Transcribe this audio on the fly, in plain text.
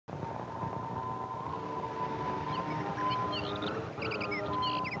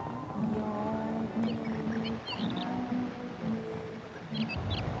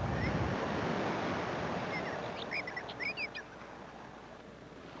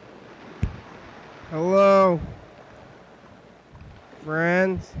Hello,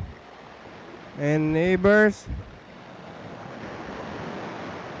 friends and neighbors.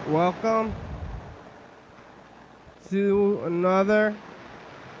 Welcome to another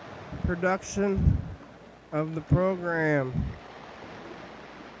production of the program.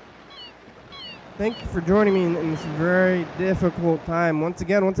 Thank you for joining me in this very difficult time. Once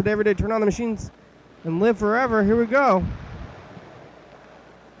again, once a day, every day, turn on the machines and live forever. Here we go.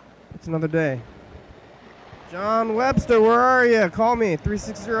 It's another day. John Webster, where are you? Call me,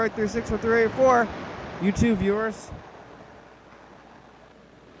 360-836-4384. YouTube viewers,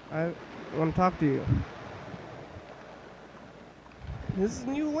 I want to talk to you. This is a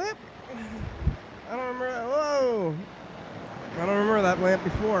new lamp? I don't remember that. Whoa! I don't remember that lamp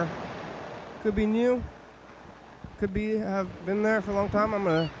before. Could be new. Could be have been there for a long time. I'm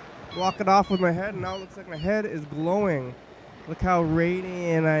going to block it off with my head, and now it looks like my head is glowing. Look how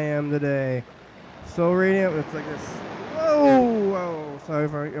radiant I am today. So radiant, it's like this. Whoa, whoa. Sorry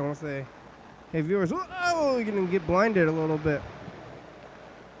if I want to say, hey viewers, whoa, you're going to get blinded a little bit.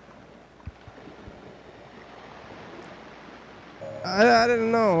 I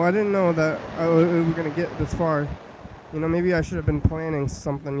didn't know. I didn't know that we were going to get this far. You know, maybe I should have been planning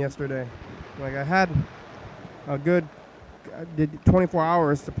something yesterday. Like I had a good, I did 24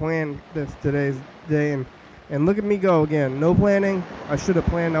 hours to plan today's day, and look at me go again. No planning. I should have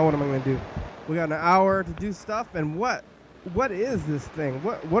planned. Now what am I going to do? We got an hour to do stuff, and what is this thing?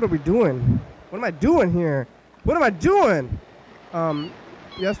 What are we doing? What am I doing here? What am I doing?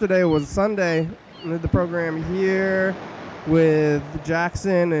 Yesterday was Sunday. I did the program here with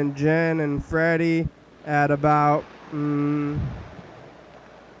Jackson and Jen and Freddie at about let's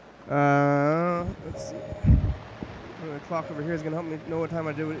see. The clock over here is gonna help me know what time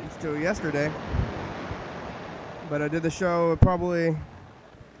I did it to yesterday. But I did the show probably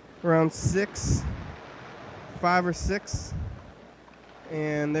around 5 or 6,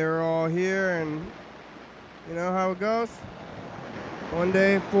 and they were all here, and you know how it goes. One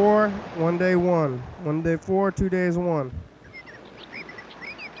day 4, one day 1. 1 day 4, 2 days 1.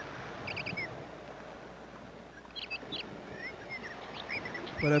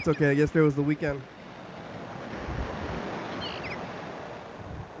 But that's okay. Yesterday was the weekend.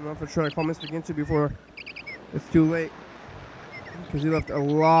 I'm not for sure I call Mr. Ginsu before it's too late, because he left a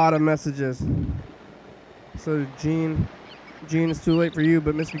lot of messages. So did Gene. Gene, it's too late for you,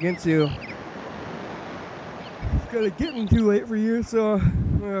 but Mr. Ginsu, it's gonna get too late for you, so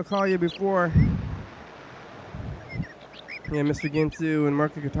I'm gonna call you before. Yeah, Mr. Ginsu and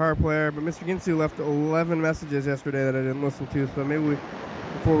Mark the guitar player, but Mr. Ginsu left 11 messages yesterday that I didn't listen to, so maybe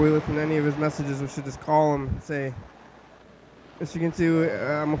before we listen to any of his messages, we should just call him and say, Mr. Ginsu,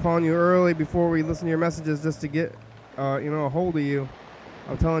 I'm calling you early before we listen to your messages just to get, a hold of you.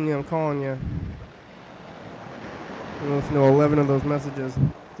 I'm telling you, I'm calling you. I'm going to listen to 11 of those messages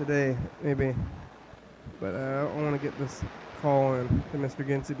today, maybe. But I want to get this call in to Mr.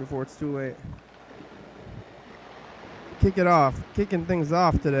 Ginsu before it's too late. Kick it off. Kicking things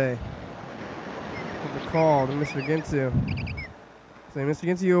off today with the call to Mr. Ginsu. Say, Mr.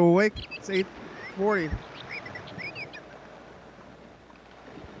 Ginsu, you awake? It's 8:40.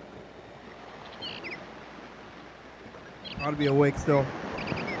 Ought to be awake still.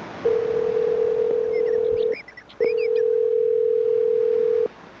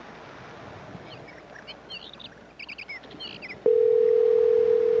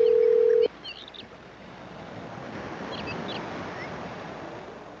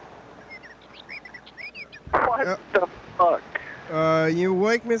 What the fuck? You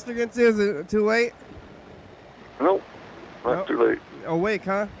awake, Mr. Ginsu? Is it too late? Nope. Not too late. Awake,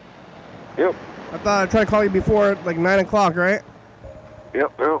 huh? Yep. I thought I'd try to call you before like 9 o'clock, right?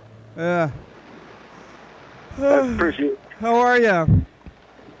 Yep. Yeah. I appreciate it. How are ya?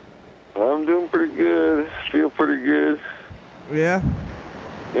 I'm doing pretty good. Feel pretty good. Yeah?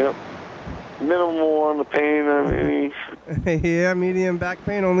 Yep. Minimal on the pain. Yeah, medium back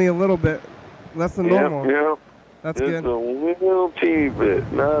pain, only a little bit. Less than normal. Yep. That's just good. A little teeny bit.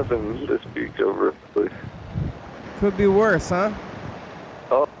 Nothing to speak of, really. Could be worse, huh?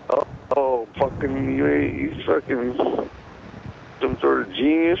 Oh, fucking, you fucking some sort of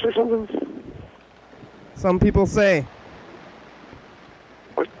genius or something? Some people say.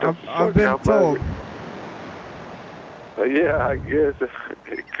 What the fuck? I've been told. Yeah, I guess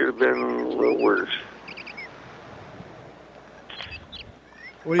it could have been a little worse.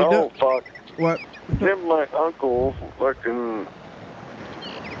 What are you doing? Oh, fuck. What? Then my uncle fucking,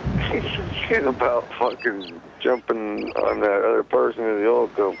 he's forgetting about fucking jumping on that other person in the oil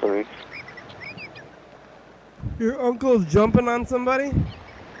company. Your uncle's jumping on somebody?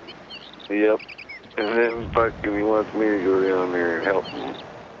 Yep. And then fucking he wants me to go down there and help him.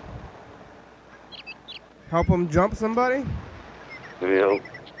 Help him jump somebody? You know?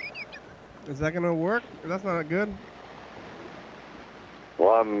 Is that gonna work? That's not good. Well,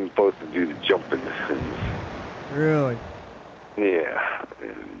 I'm supposed to do the jumping. Really? Yeah.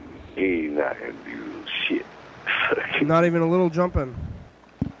 And he's not gonna do shit. Not even a little jumping?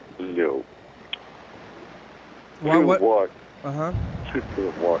 No. What? Walk. Uh-huh.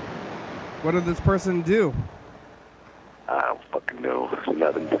 Walk. What did this person do? I don't fucking know.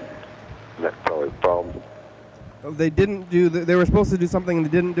 Nothing. That's probably the problem. Oh, they didn't do. They were supposed to do something and they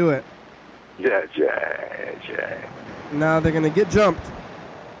didn't do it. Yeah. Now they're gonna get jumped.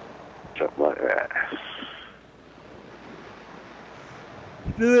 Something like that.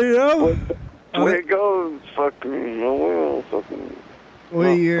 Do they know? Way it goes, fucking, oh well, fucking.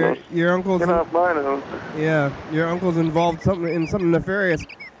 Well, your uncle's. Get off my nose. Yeah, your uncle's involved in something nefarious.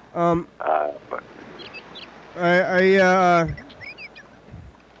 Are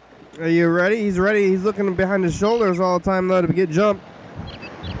you ready? He's ready. He's looking behind his shoulders all the time though to get jumped.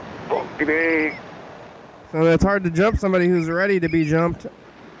 Okay. So it's hard to jump somebody who's ready to be jumped.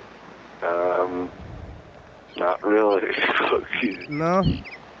 Not really. No?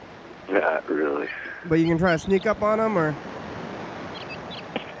 Not really. But you can try to sneak up on him, or?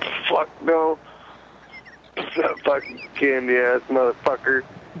 Fuck no. That fucking candy-ass motherfucker.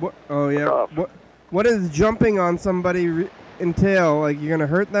 What? Oh, yeah. What does jumping on somebody entail? Like, you're gonna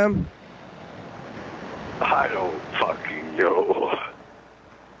hurt them? I don't fucking know.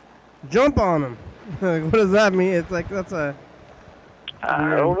 Jump on them. What does that mean? It's like, that's a...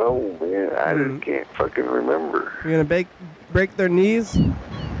 I don't know, man. I just can't fucking remember. You're gonna break their knees?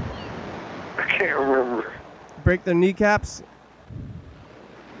 I can't remember. Break their kneecaps?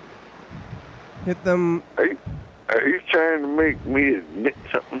 Hit them... Are you trying to make me admit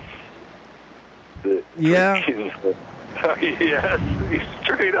something? Yeah. Yes. He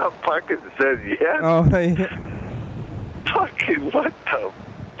straight up fucking said yes. Oh, yeah. Fucking what the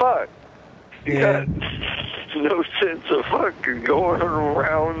fuck? You got no sense of fucking going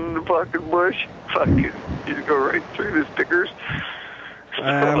around the fucking bush. Fucking, you go right through the stickers.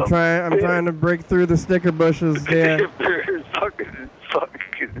 I'm trying to break through the sticker bushes. Yeah. If there's fucking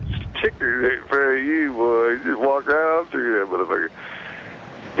stickers in front of you, boy, just walk right on through that motherfucker.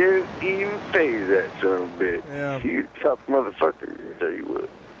 Didn't even phase that son of a bitch. Yeah. You tough motherfucker, I tell you what.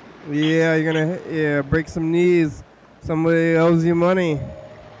 Yeah, you're gonna break some knees. Somebody owes you money.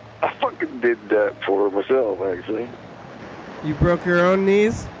 I fucking did that for myself, actually. You broke your own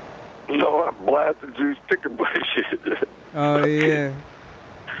knees? No, I blasted through sticker bushes. Oh, yeah.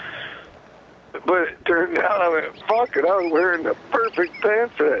 But it turned out, I went, fuck it, I was wearing the perfect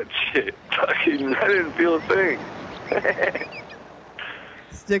pants for that shit. Fucking, I didn't feel a thing.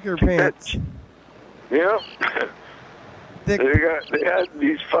 Sticker pants. Yeah. Thick. They had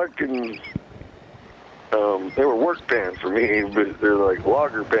these fucking, they were work pants for me, but they're like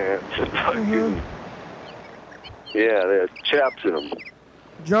logger pants. Fucking, yeah, they had chaps in them.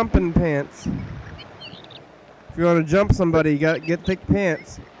 Jumping pants. If you want to jump somebody, you gotta get thick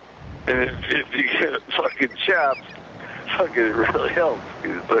pants. And if you get fucking chaps, fucking it really helps.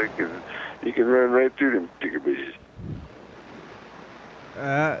 It's like, you can run right through them sticker bushes.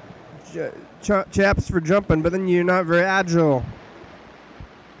 Chaps for jumping, but then you're not very agile.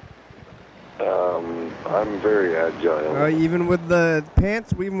 I'm very agile. Even with the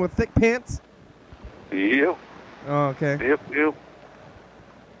pants? Even with thick pants? Yep. Oh, okay. Yep.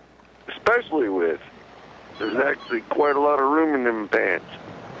 Especially there's actually quite a lot of room in them pants.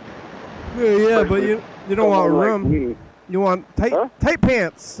 Yeah, but you don't want room. Like you want tight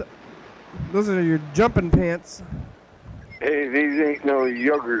pants. Those are your jumping pants. Hey, these ain't no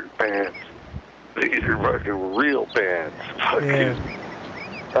yogurt pants. These are fucking real pants. Fucking, yeah.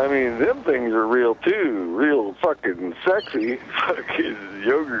 I mean, them things are real too. Real fucking sexy. Fucking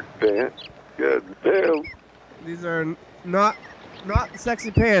yogurt pants. God damn. These are not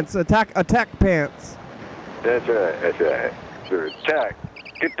sexy pants. Attack pants. That's right. They're attack.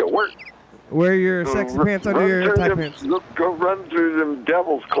 Get to work. Wear your sexy pants under your attack pants. Go run through them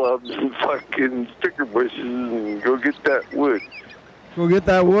devil's clubs and fucking sticker bushes and go get that wood. Go get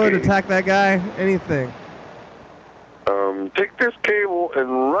that wood, attack that guy, anything. Take this cable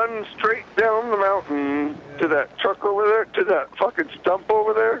and run straight down the mountain to that truck over there, to that fucking stump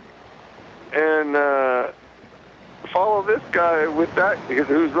over there, and follow this guy with that,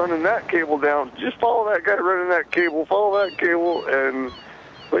 who's running that cable down. Just follow that guy running that cable, and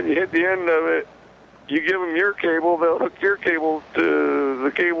when you hit the end of it, you give them your cable, they'll hook your cable to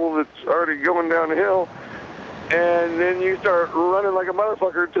the cable that's already going down the hill, and then you start running like a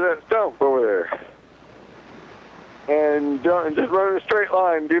motherfucker to that stump over there. And just run in a straight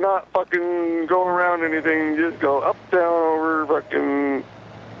line. Do not fucking go around anything. Just go up, down, over, fucking...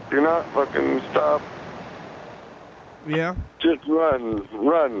 Do not fucking stop. Yeah. Just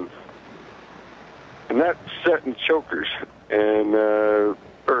run. And that's setting chokers. And,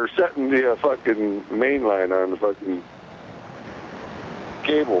 or setting the fucking main line on the fucking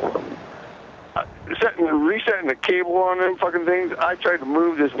cable. Resetting the cable on them fucking things. I tried to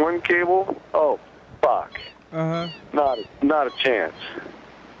move this one cable. Oh, fuck. Uh-huh. Not a chance.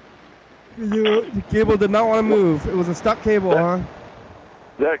 The cable did not want to move. It was a stuck cable, huh?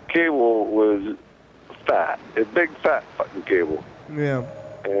 That cable was fat. A big fat fucking cable. Yeah.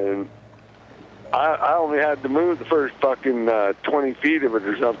 And I only had to move the first fucking 20 feet of it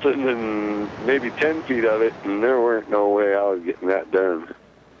or something, and maybe 10 feet of it, and there weren't no way I was getting that done.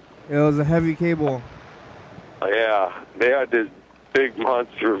 It was a heavy cable. Yeah, they had this big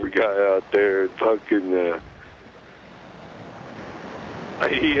monster of a guy out there, fucking,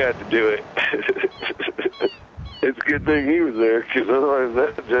 he had to do it. It's a good thing he was there, because otherwise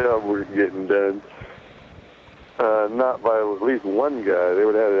that job wasn't getting done. Not by at least one guy. They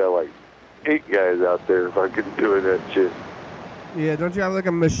would have had like 8 guys out there if I couldn't do that shit. Yeah, don't you have like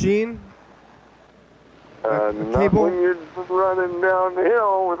a machine? Not when you're running down the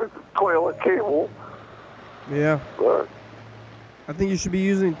hill with a coil of cable. Yeah. But I think you should be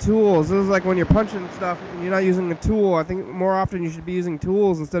using tools. This is like when you're punching stuff and you're not using a tool. I think more often you should be using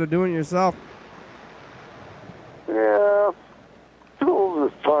tools instead of doing it yourself. yeah,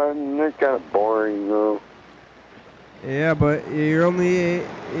 tools are fun. They're kind of boring though. Yeah, but you're only,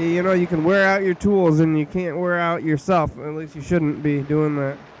 you can wear out your tools and you can't wear out yourself. At least you shouldn't be doing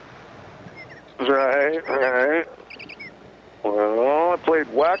that. Right. Well, I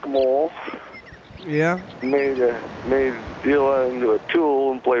played whack-a-mole. Yeah? Made a deal into a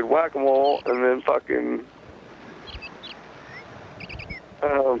tool and played whack-a-mole, and then fucking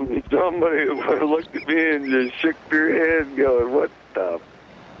somebody looked at me and just shook their head going, what the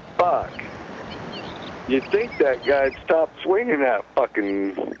fuck? You'd think that guy'd stop swinging that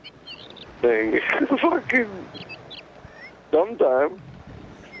fucking thing. Fucking sometime.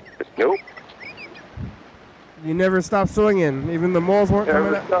 Nope. You never stopped swinging, even the moles weren't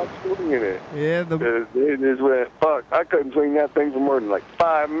coming Never up. stopped swinging it. Yeah, They just went, fuck, I couldn't swing that thing for more than like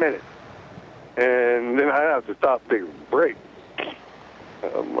 5 minutes. And then I'd have to stop taking a break.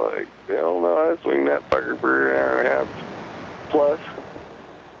 I'm like, hell no, I swing that fucker for an hour and a half plus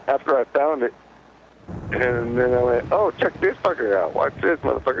after I found it. And then I went, oh, check this fucker out. Watch this,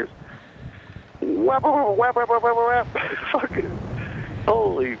 motherfuckers. Whap, whap, whap, whap, whap, whap, whap. Fucking,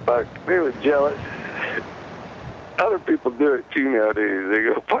 holy fuck, they were jealous. Other people do it too nowadays. They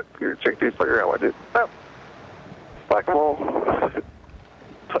go, fuck, check this fucker out. Watch this. Oh. Fuck them all.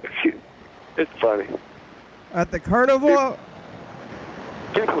 It's funny. At the carnival?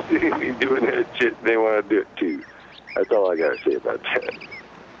 People see me doing that shit, they want to do it too. That's all I got to say about that.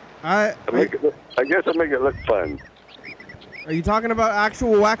 I guess I make it look fun. Are you talking about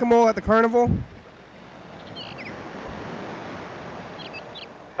actual whack-a-mole at the carnival?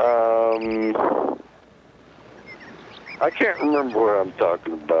 I can't remember what I'm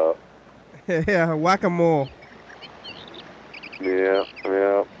talking about. Yeah, whack-a-mole. Yeah.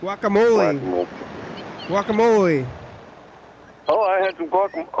 Guacamole. Guacamole. Oh, I had some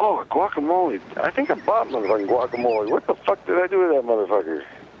guacamole. Oh, guacamole. I think I bought motherfucking guacamole. What the fuck did I do with that motherfucker?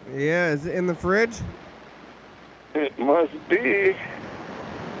 Yeah, is it in the fridge? It must be.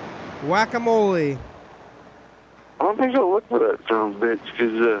 Guacamole. I don't think I'll look for that son of a bitch,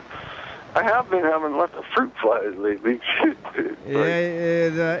 because I have been having lots of fruit flies lately.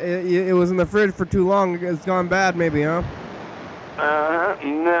 Yeah, it was in the fridge for too long. It's gone bad maybe, huh?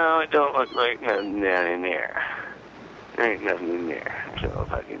 No, it don't look like nothing down in there. There ain't nothing in there. So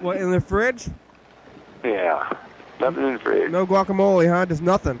if I can... What, in the fridge? Yeah. Nothing in the fridge. No guacamole, huh? Just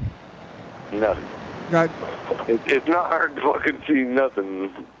nothing. Nothing. It's not hard to fucking see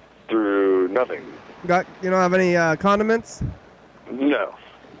nothing through nothing. You don't have any condiments? No.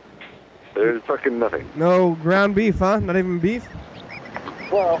 There's fucking nothing. No ground beef, huh? Not even beef?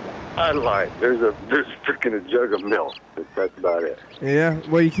 Well, I lied. There's freaking a jug of milk. That's about it. Yeah.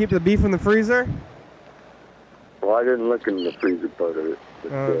 Well, you keep the beef in the freezer? Well, I didn't look in the freezer part of it.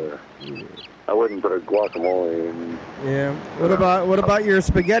 But, I wouldn't put a guacamole in. Yeah. What about your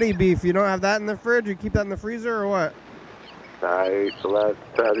spaghetti beef? You don't have that in the fridge? You keep that in the freezer or what? I ate the last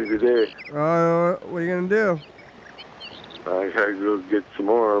patty today. What are you gonna do? I gotta go get some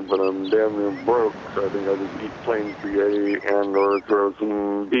more, but I'm damn near broke, so I think I'll just eat plain spaghetti and or throw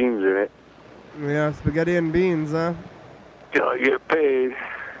some beans in it. Yeah, spaghetti and beans, huh? Till I get paid.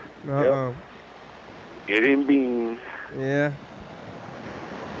 Uh-oh. Yep. Getting beans. Yeah.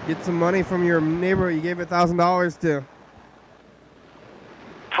 Get some money from your neighbor you gave $1,000 to.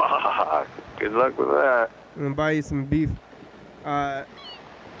 Fuck. Good luck with that. And buy you some beef. Well,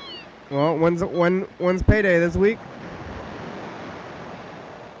 when's payday this week?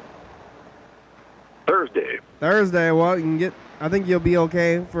 Thursday. Well, you can get. I think you'll be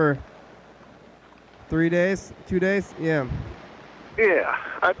okay for 3 days, 2 days. Yeah. Yeah,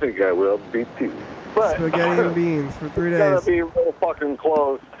 I think I will be too. But spaghetti and beans for 3 days. It's gonna be real fucking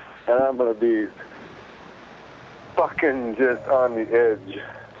close, and I'm gonna be fucking just on the edge.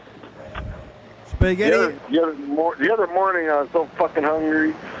 Spaghetti. The other morning, I was so fucking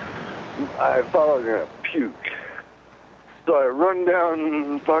hungry, I thought I was gonna puke. So I run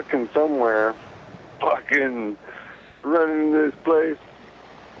down fucking somewhere, fucking running this place.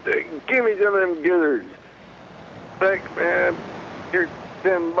 They give me some of them gizzards. Thanks, man. Here's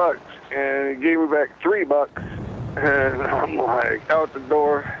 $10, and he gave me back $3, and I'm like out the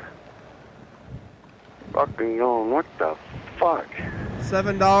door, fucking going, what the fuck?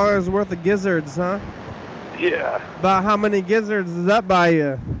 $7 worth of gizzards, huh? Yeah. About how many gizzards does that buy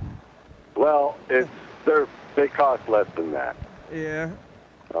you? Well, they cost less than that. Yeah.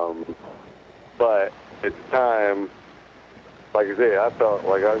 But at the time, like I say, I felt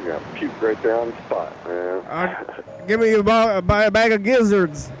like I was gonna puke right there on the spot, man. Give me a bag of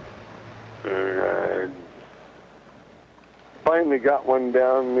gizzards. Finally got one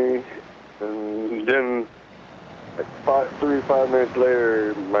down me, and then like 3 or 5 minutes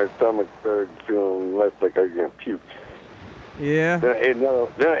later, my stomach started feeling less like I was gonna puke. Yeah. Then I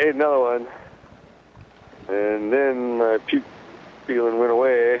ate another one, and then my puke feeling went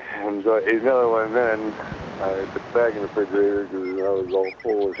away, and so I ate another one. Then I put it back in the refrigerator because I was all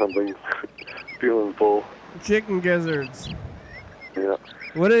full or something, feeling full. Chicken gizzards. Yeah.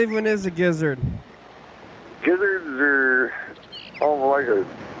 What even is a gizzard? Gizzards are almost like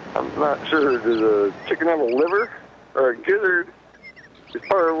I'm not sure, does a chicken have a liver? Or a gizzard is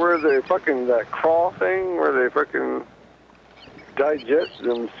part of where they fucking, that crawl thing, where they fucking digest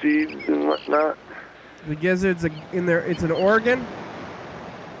them seeds and whatnot. The gizzard's in there, it's an organ?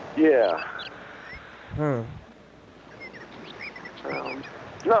 Yeah. Huh.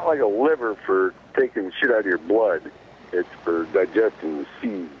 It's not like a liver for taking shit out of your blood. It's for digesting the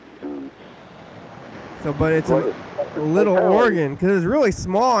seeds. So, but it's a little organ, because it's really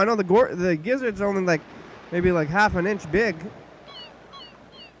small. I know the gizzard's only like, maybe like half an inch big.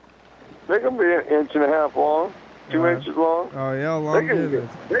 They can be 1.5 inches long, 2 inches long. Oh yeah, long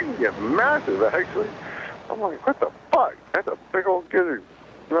gizzards. They can get massive, actually. I'm like, what the fuck? That's a big old gizzard.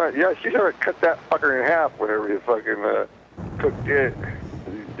 Right? Yeah, she should have cut that fucker in half whenever you fucking cooked it.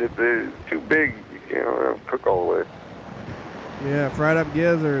 If it's too big, you can't cook all the way. Yeah, fried up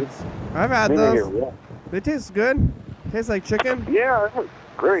gizzards. I've had those. They taste good. Tastes like chicken. Yeah, that's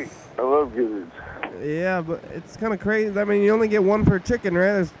great. I love gizzards. Yeah, but it's kind of crazy. I mean, you only get one per chicken,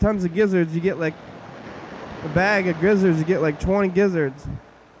 right? There's tons of gizzards. You get like a bag of gizzards. You get like 20 gizzards.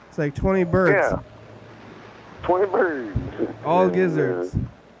 It's like 20 birds. Yeah. 20 birds. All gizzards.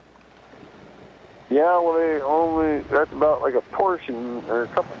 Yeah, well, that's about like a portion, or a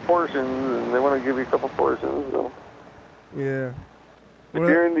couple portions, and they want to give you a couple portions, so. Yeah. If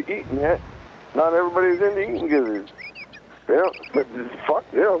you're into eating that, not everybody's into eating gizzards. Yeah, but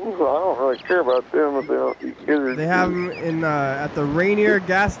fuck them. I don't really care about them if they don't eat gizzards. They have them in at the Rainier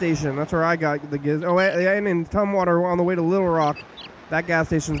gas station. That's where I got the gizzards. Oh, and in Tumwater on the way to Little Rock. That gas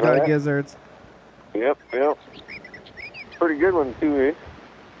station's got gizzards. Yep. Pretty good one, too, eh?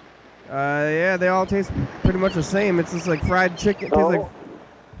 Yeah, they all taste pretty much the same. It's just like fried chicken.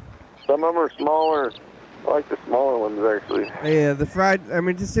 Some of them are smaller. I like the smaller ones, actually. Yeah, the fried. I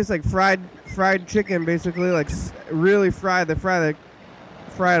mean, it just tastes like fried chicken, basically, like really fried. They fry it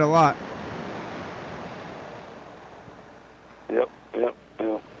a lot. Yep.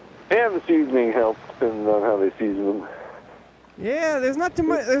 And the seasoning helps, depending on how they season them. Yeah, there's not too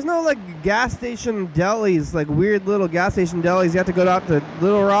much. There's no like gas station delis, like weird little gas station delis. You have to go out to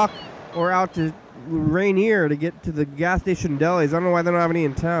Little Rock or out to Rainier to get to the gas station delis. I don't know why they don't have any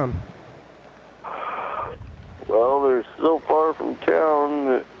in town. Well, they're so far from town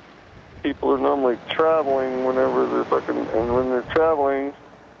that people are normally traveling whenever they're fucking, and when they're traveling,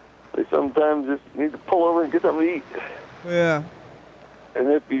 they sometimes just need to pull over and get something to eat. Yeah. And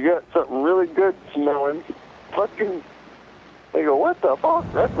if you got something really good smelling, fucking, they go, what the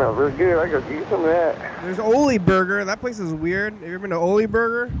fuck? That smells really good. I gotta eat some of that. There's Oli Burger. That place is weird. Have you ever been to Oli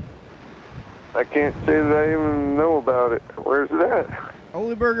Burger? I can't say that I even know about it. Where's it at?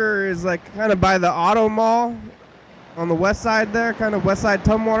 Oli Burger is like kind of by the auto mall. on the west side there, kind of west side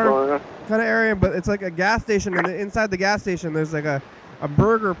Tumwater Oh, yeah. kind of area, but it's like a gas station, and inside the gas station there's like a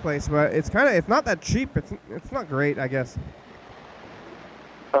burger place, but it's not that cheap. It's not great, I guess.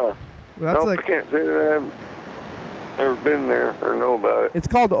 Huh. That's Nope, like, I can't say that I've ever been there or know about it. it's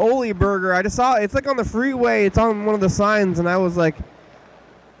called Oli Burger. I just saw it's like on the freeway. It's on one of the signs, and I was like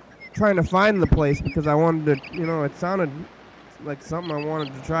trying to find the place because I wanted to, it sounded like something I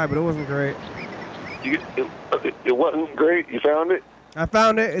wanted to try, but it wasn't great. It wasn't great. You found it? I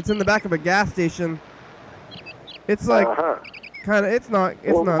found it. It's in the back of a gas station. It's like kind of. It's not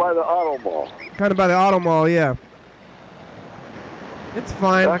by the auto mall. Kind of by the auto mall, yeah. It's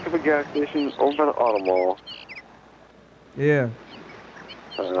fine. Back of a gas station, over by the auto mall. Yeah.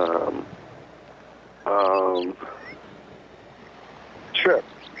 Trip.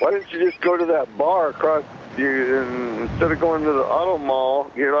 Why didn't you just go to that bar across and instead of going to the auto mall,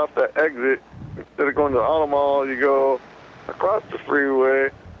 get off that exit, instead of going to the auto mall, you go across the freeway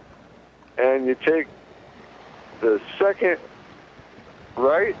and you take the second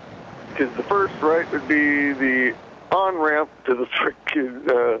right, because the first right would be the on-ramp to the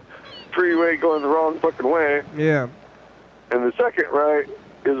freaking freeway going the wrong fucking way. Yeah. And the second right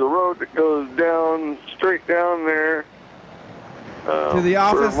is a road that goes down, straight down there. To the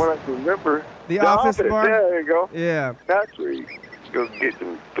office? From what I can remember. The office bar? Yeah, there you go. Yeah. That's where you go get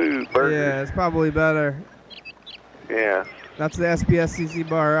some food, burgers. Yeah, it's probably better. Yeah. That's the SPSCC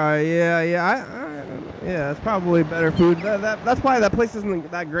bar. Yeah, it's probably better food. That's why that place isn't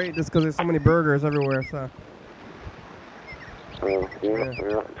that great, just because there's so many burgers everywhere. So. Yeah,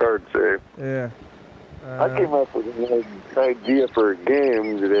 it's hard to say. Yeah. I came up with an idea for a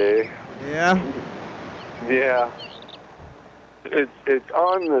game today. Yeah? Yeah. It's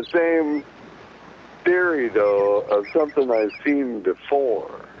on the same theory, though, of something I've seen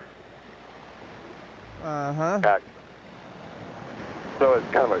before. Uh-huh. So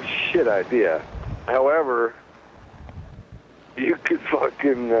it's kind of a shit idea. However, you could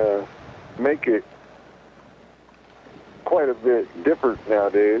fucking make it quite a bit different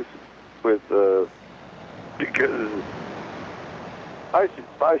nowadays with because I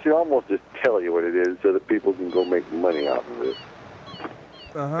should almost just tell you what it is so that people can go make money off of it.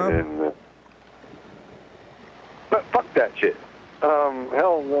 Uh-huh. And but fuck that shit.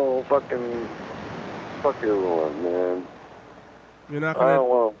 Hell no, fuck everyone, man. You're not I gonna. don't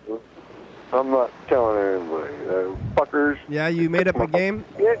want. I'm not telling anybody. Fuckers. Yeah, you made up a game.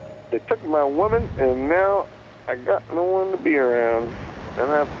 They took my woman, and now I got no one to be around.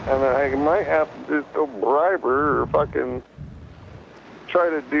 And I might have to just go bribe her or fucking try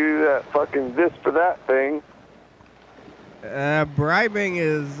to do that fucking this for that thing. Bribing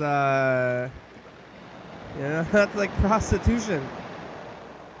is, that's like prostitution.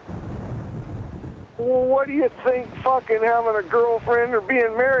 Well, what do you think fucking having a girlfriend or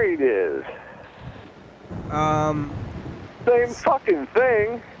being married is? Same fucking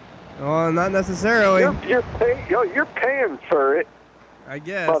thing. Well, not necessarily. You're paying for it. I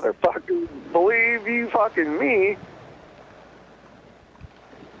guess. Motherfucker, believe you fucking me.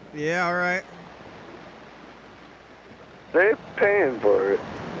 Yeah, all right. They're paying for it.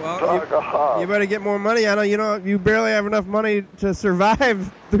 Well, you better get more money. I know you barely have enough money to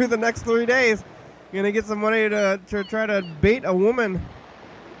survive through the next 3 days. You're gonna get some money to try to bait a woman.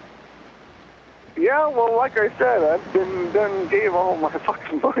 Yeah, well, like I said, I've gave all my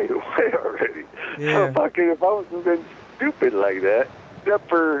fucking money away already. Yeah. So fucking, if I wasn't been stupid like that, except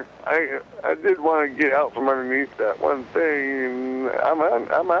for I did want to get out from underneath that one thing, and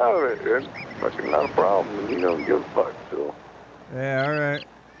I'm out of it. It's fucking not a problem, and you don't give a fuck. So. Yeah, all right.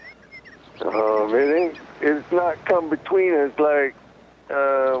 It's not come between us like,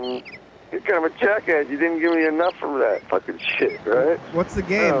 you're kind of a jackass. You didn't give me enough of that fucking shit, right? What's the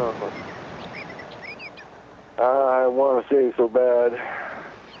game? I want to say so bad.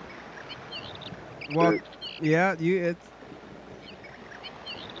 Well, yeah,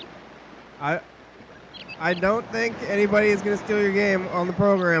 I don't think anybody is going to steal your game on the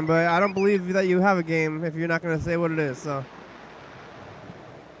program, but I don't believe that you have a game if you're not going to say what it is, so.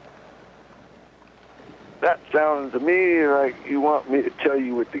 That sounds to me like you want me to tell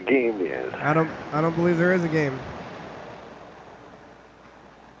you what the game is. I don't believe there is a game.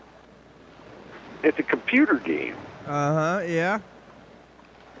 It's a computer game. Uh-huh, yeah.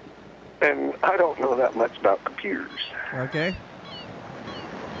 And I don't know that much about computers. Okay.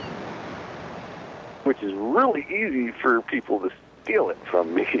 Which is really easy for people to steal it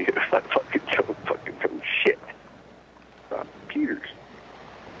from me if I fucking don't fucking know shit about computers.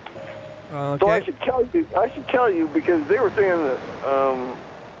 Okay. So I should tell you because they were saying that,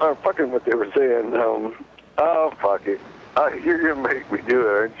 or fucking what they were saying, Oh, fuck it. You're going to make me do it,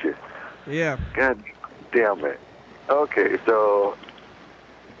 aren't you? Yeah. God damn it. Okay, so...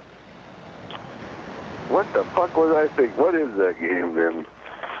 What the fuck was I thinking? What is that game, then?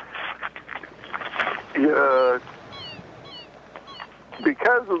 Yeah...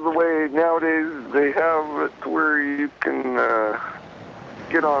 Because of the way nowadays they have it to where you can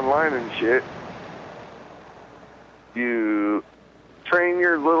get online and shit, you train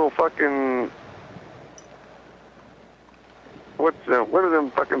your little fucking... what are them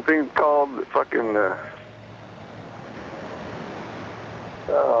fucking things called? The fucking...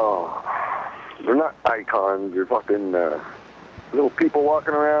 they're not icons. They're fucking little people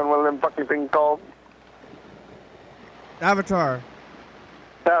walking around. What are them fucking things called? Avatar.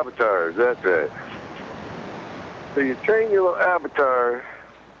 Avatars, that's it. So you train your little avatar,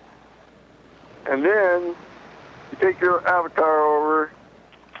 and then you take your avatar over,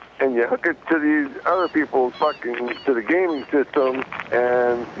 and you hook it to these other people's fucking, to the gaming system,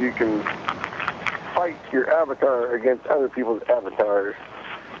 and you can fight your avatar against other people's avatars.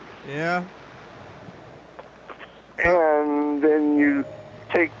 Yeah. And then you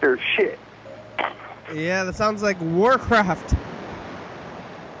take their shit. Yeah, that sounds like Warcraft.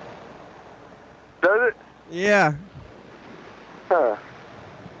 Does it? Yeah. Huh.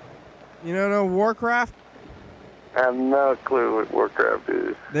 You don't know Warcraft? I have no clue what Warcraft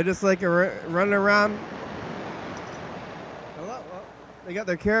is. They're just like running around. Hello? Well, they got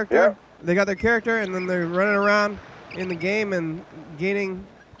their character. Yeah. They got their character, and then they're running around in the game and gaining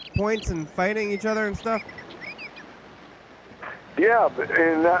points and fighting each other and stuff. Yeah, but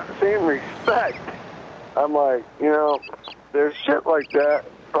in that same respect, I'm like, you know, there's shit like that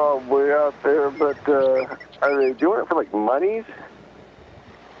probably out there, but are they doing it for like monies?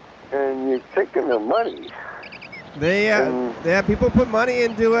 And you're taking their money. People put money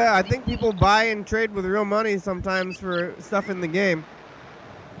into it. I think people buy and trade with real money sometimes for stuff in the game.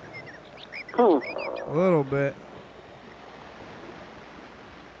 A little bit.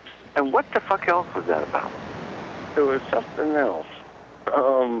 And what the fuck else was that about? There was something else.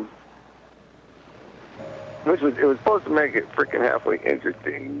 It was supposed to make it freaking halfway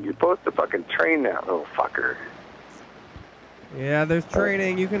interesting. You're supposed to fucking train that little fucker. Yeah, there's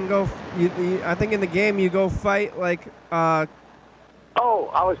training. You can go. I think in the game you go fight like. Oh,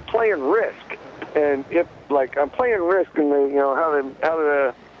 I was playing Risk, and if like I'm playing Risk, and you know how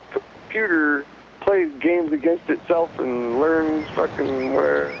the computer plays games against itself and learns fucking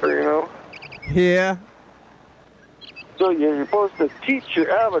whatever, you know. Yeah. So you're supposed to teach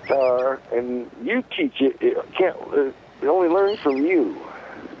your avatar, and you teach it. It can't. It only learns from you.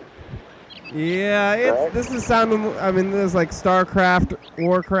 Yeah, Right? This is sounding. I mean, there's like StarCraft,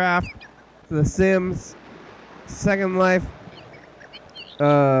 Warcraft, The Sims, Second Life.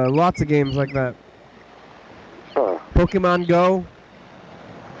 Lots of games like that. Huh. Pokemon Go.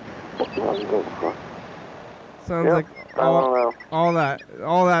 Pokemon Go. Huh? Sounds Yep. like I don't know. all that.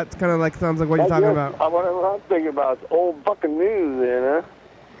 All that's kind of like sounds like what you're talking about. What I'm thinking about is old fucking news, then,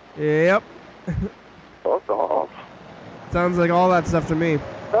 huh? Yep. Fuck off. Sounds like all that stuff to me.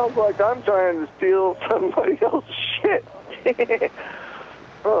 Sounds like I'm trying to steal somebody else's shit.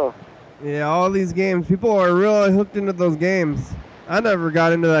 Oh. Yeah, all these games. People are really hooked into those games. I never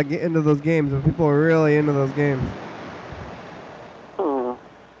got into those games, but people are really into those games.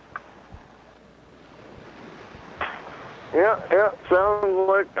 Yeah, sounds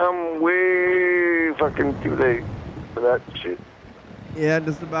like I'm way fucking too late for that shit. Yeah,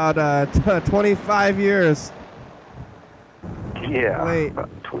 just about 25 years. Yeah, late. about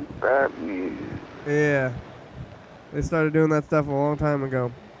 25 years. Yeah. They started doing that stuff a long time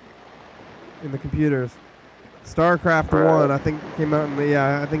ago. In the computers. StarCraft 1, I think came out in the,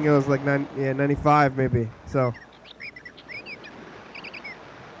 I think it was like 95 maybe. So.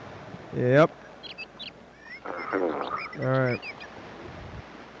 Yep. All right.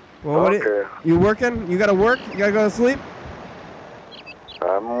 Well, okay. You working? You gotta work? You gotta go to sleep?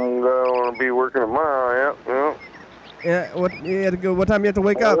 I'm gonna be working tomorrow. Yeah. Yeah. What? You had to go. What time you have to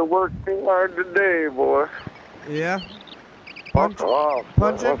wake up? I'm working hard today, boy. Yeah. Fuck off.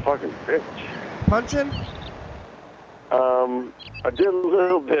 Punching? I'm a fucking bitch. Punching? I did a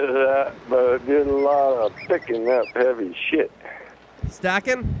little bit of that, but I did a lot of picking up heavy shit.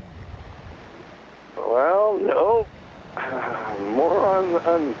 Stacking? Well, no. More on the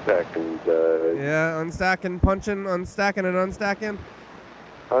unstacking side. Yeah, unstacking, punching, unstacking, and unstacking.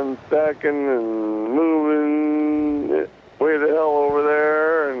 Unstacking and moving it way the hell over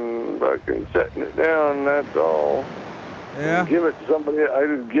there and fucking setting it down, that's all. Yeah. And give it to somebody. I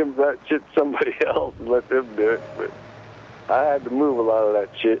just give that shit to somebody else and let them do it. But I had to move a lot of that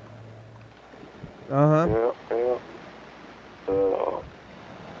shit. Uh-huh. Yeah.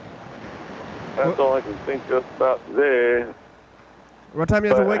 That's all I can think of about today. What time do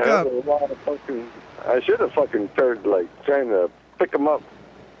you have to wake up? I should have fucking started, like, trying to pick them up,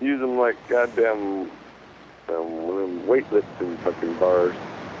 use them like goddamn weightlifting fucking bars.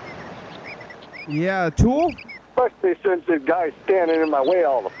 Yeah, a tool? Especially since the guy's standing in my way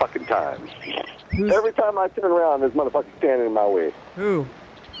all the fucking time. Every time I turn around, this motherfucker's standing in my way. Who?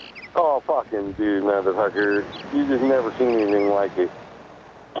 Oh, fucking dude, motherfucker. You just never seen anything like it.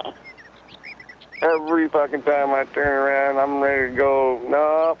 Every fucking time I turn around, I'm ready to go,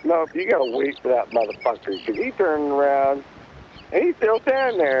 nope, you gotta wait for that motherfucker. Because he turned around, and he's still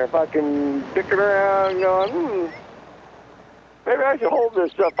standing there, fucking dicking around, going, maybe I should hold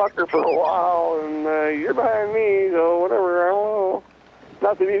this fucker for a while, and you're behind me, so whatever, I don't know.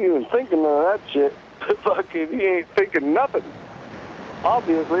 Not that he's even thinking of that shit. Fucking, he ain't thinking nothing.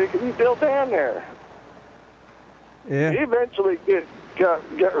 Obviously, because he's still standing there. Yeah. He eventually got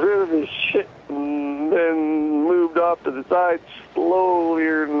rid of his shit and then moved off to the side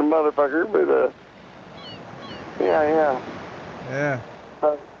slowlier than the motherfucker, but, yeah. Yeah.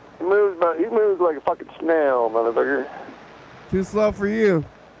 He moves like a fucking snail, motherfucker. Too slow for you.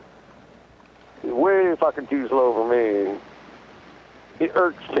 He's way fucking too slow for me. He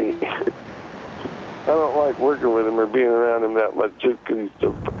irks me. I don't like working with him or being around him that much just because he's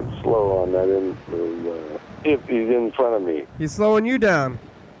so fucking slow on that end. If he's in front of me. He's slowing you down.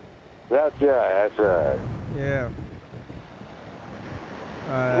 That's right. Yeah.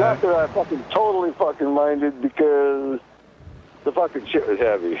 Not that I fucking totally fucking minded because the fucking shit was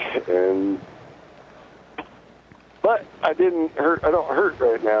heavy. But I don't hurt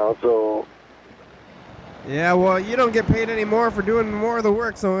right now, so. Yeah, well, you don't get paid any more for doing more of the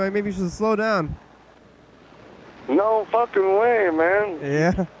work, so maybe you should slow down. No fucking way, man.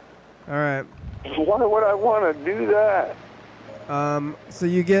 Yeah? Alright. Why would I want to do that? So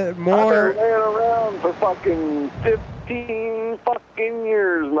you get more. I've been laying around for fucking 15 fucking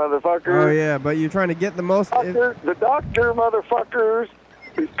years, motherfucker. Oh, yeah, but you're trying to get the most. The doctor, motherfuckers,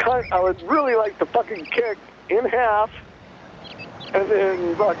 I would really like to fucking kick in half and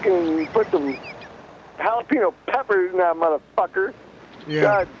then fucking put some jalapeno peppers in that motherfucker. Yeah.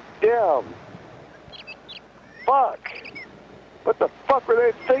 God damn. Fuck. What the fuck were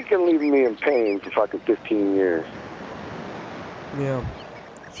they thinking leaving me in pain for fucking 15 years? Yeah.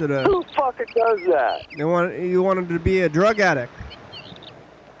 Should've. Who fucking does that? You wanted to be a drug addict.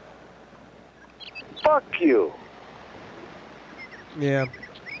 Fuck you. Yeah.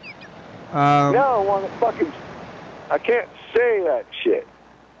 Now I want to fucking. I can't say that shit.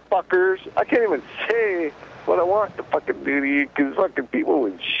 Fuckers. I can't even say what I want to fucking do to you because fucking people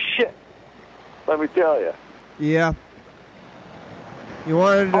with shit. Let me tell you. Yeah. You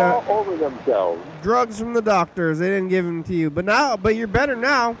wanted all over themselves. Drugs from the doctors. They didn't give them to you, but you're better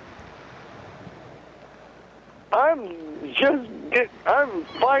now. I'm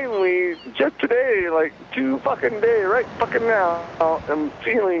finally just today, like 2 fucking days, right fucking now. I'm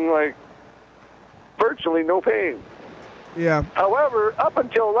feeling like virtually no pain. Yeah. However, up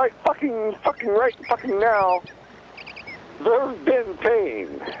until right fucking now, there's been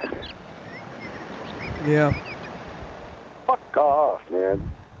pain. Yeah. Fuck off,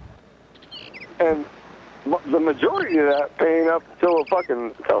 man. And the majority of that pain up until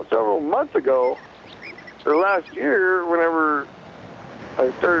several months ago, or last year, whenever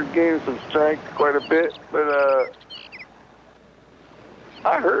I started gaining some strength quite a bit, but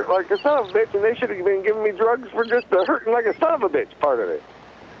I hurt like a son of a bitch, and they should have been giving me drugs for just the hurting like a son of a bitch part of it.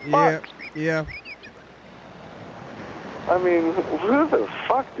 Yeah, fuck. Yeah. I mean, who the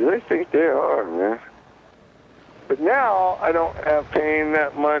fuck do they think they are, man? But now I don't have pain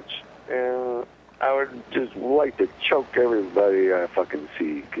that much, and I would just like to choke everybody I fucking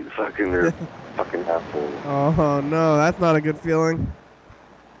see, because fucking they're fucking assholes. Oh, no, that's not a good feeling.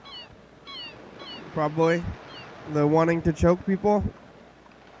 Probably. The wanting to choke people.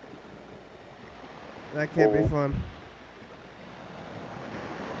 That can't be fun.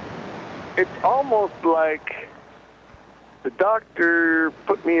 It's almost like the doctor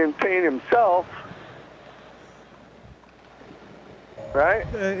put me in pain himself. Right?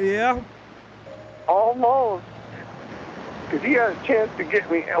 Yeah. Almost. Because he had a chance to get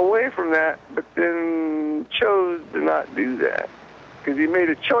me away from that, but then chose to not do that. Because he made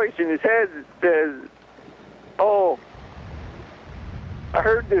a choice in his head that says, oh, I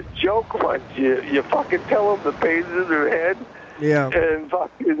heard this joke once. You fucking tell them the pains in their head. Yeah. And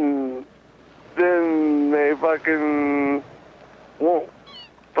fucking, then they fucking won't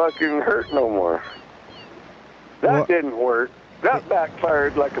fucking hurt no more. That didn't work. That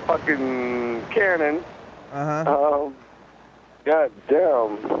backfired like a fucking cannon. God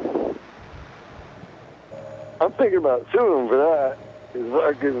damn. I'm thinking about suing for that.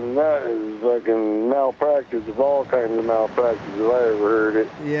 That is fucking malpractice of all kinds of malpractice if I ever heard it.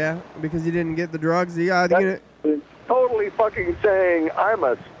 Yeah, because you didn't get the drugs. You gotta get it. Totally fucking saying I'm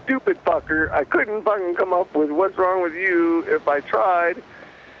a stupid fucker. I couldn't fucking come up with what's wrong with you if I tried.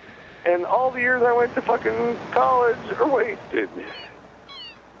 And all the years I went to fucking college are wasted.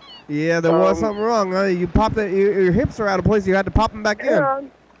 Yeah, there was something wrong. You popped it. Your hips are out of place. You had to pop them back in.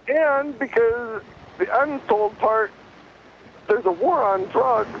 And because the untold part, there's a war on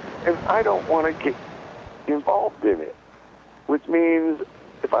drugs, and I don't want to get involved in it. Which means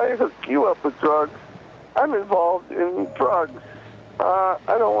if I hook you up with drugs, I'm involved in drugs. I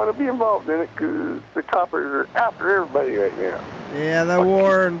don't want to be involved in it because the coppers are after everybody right now. Yeah, the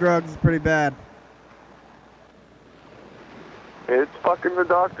war on drugs is pretty bad. It's fucking the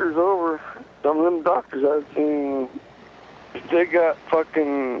doctors over. Some of them doctors I've seen, they got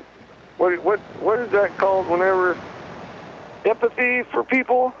fucking, what is that called whenever, empathy for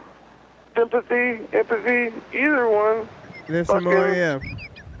people? Sympathy, empathy, either one. There's some more, yeah.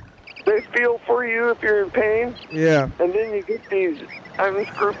 They feel for you if you're in pain. Yeah. And then you get these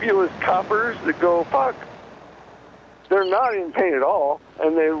unscrupulous coppers that go, fuck, they're not in pain at all.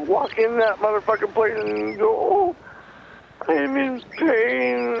 And they walk in that motherfucking place and go, oh, I'm in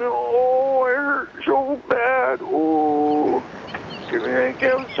pain. Oh, I hurt so bad. Oh, can I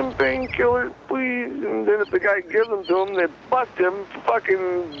have some painkillers, please? And then if the guy gives them to them, they bust him for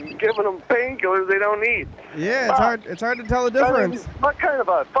fucking giving them painkillers they don't need. Yeah, it's hard to tell the difference. I mean, what kind of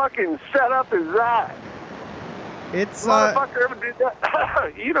a fucking setup is that? It's motherfucker ever did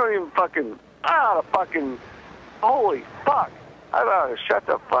that? You don't even fucking holy fuck! I ought to shut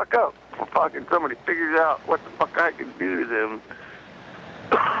the fuck up before fucking somebody figures out what the fuck I can do to them.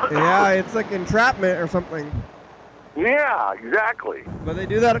 Yeah, it's like entrapment or something. Yeah, exactly. But they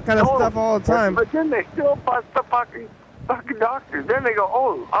do that kind of stuff all the time. But then they still bust the fucking doctors. Then they go,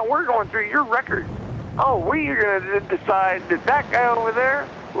 oh, we're going through your records. Oh, we're going to decide that guy over there,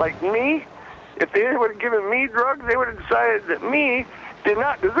 like me, if they would have given me drugs, they would have decided that me did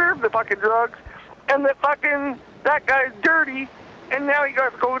not deserve the fucking drugs, and that fucking that guy's dirty, and now he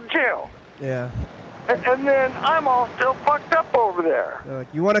got to go to jail. Yeah. And then I'm all still fucked up over there. They're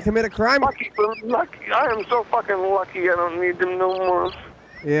like, you want to commit a crime? Lucky. I am so fucking lucky I don't need them no more.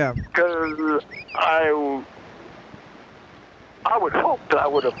 Yeah. Because I would hope that I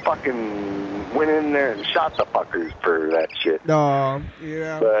would have fucking went in there and shot the fuckers for that shit. No,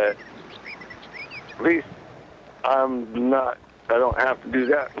 yeah. But at least I don't have to do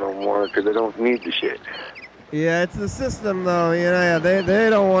that no more because I don't need the shit. Yeah, it's the system, though. You know, they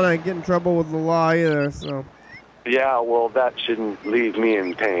don't want to get in trouble with the law either. So. Yeah, well, that shouldn't leave me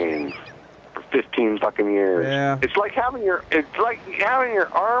in pain for 15 fucking years. Yeah. It's like having your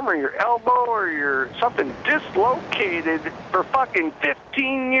arm or your elbow or your something dislocated for fucking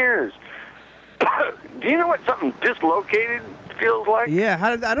 15 years. Do you know what something dislocated feels like? Yeah.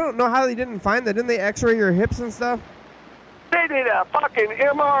 I don't know how they didn't find that. Didn't they X-ray your hips and stuff? They did a fucking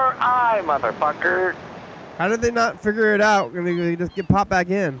MRI, motherfucker. How did they not figure it out? And they just get popped back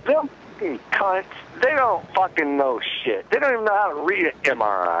in? Them fucking cunts, they don't fucking know shit. They don't even know how to read an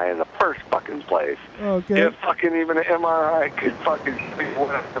MRI in the first fucking place. Okay. If fucking even an MRI could fucking see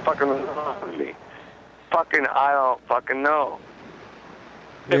what the fucking was wrong with me. Fucking, I don't fucking know.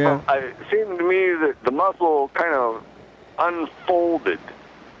 Yeah. It seemed to me that the muscle kind of unfolded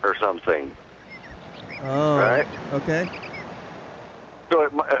or something. Oh. Right? Okay. So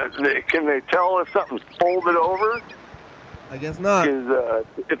can they tell if something's folded over? I guess not. Because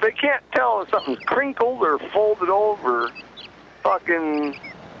if they can't tell if something's crinkled or folded over, fucking,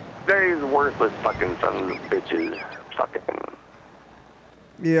 they're worthless fucking sons of bitches. Fucking.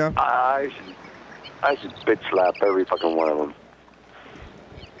 Yeah. I should bitch slap every fucking one of them.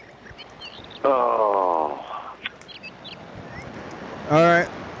 Oh. All right.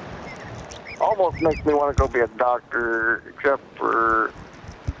 Almost makes me want to go be a doctor, except for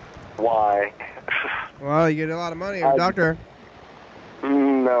why? Well, you get a lot of money as a doctor.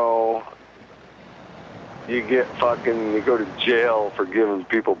 No. You go to jail for giving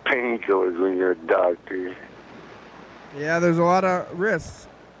people painkillers when you're a doctor. Yeah, there's a lot of risks.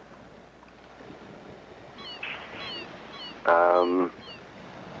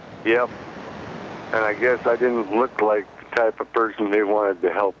 Yep. And I guess I didn't look like the type of person they wanted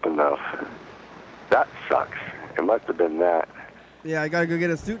to help enough. That sucks. It must have been that. Yeah, I gotta go get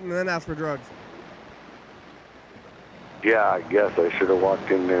a suit and then ask for drugs. Yeah, I guess I should have walked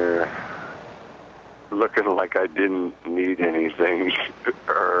in there looking like I didn't need anything,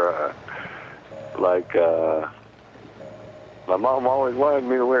 or my mom always wanted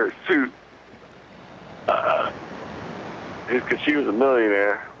me to wear a suit, just because she was a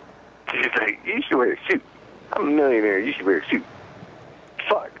millionaire. She's like, you should wear a suit. I'm a millionaire, you should wear a suit.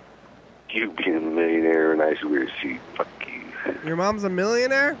 Fuck you being a millionaire and I should wear a suit. Fuck you. Your mom's a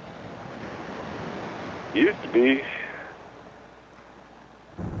millionaire? Used to be.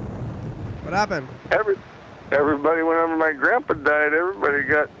 What happened? Everybody, whenever my grandpa died, everybody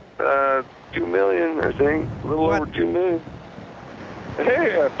got $2 million, I think. A little over $2 million.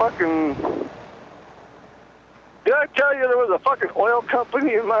 Hey, did I tell you there was a fucking oil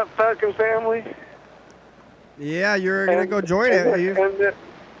company in my fucking family? Yeah, you're going to go join it.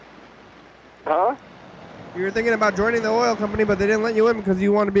 Huh? You were thinking about joining the oil company, but they didn't let you in because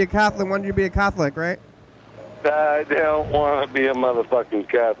you wanted to be a Catholic, wanted you to be a Catholic, right? I don't want to be a motherfucking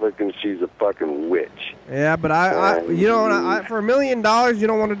Catholic, and she's a fucking witch. Yeah, but for $1 million, you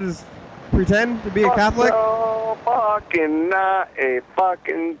don't want to just pretend to be a Catholic? No, fucking not a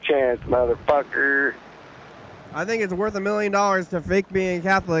fucking chance, motherfucker. I think it's worth $1 million to fake being a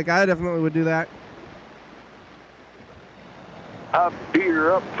Catholic. I definitely would do that. I'd beat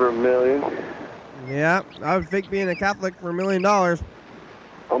her up for $1 million. Yeah, I would fake being a Catholic for $1 million.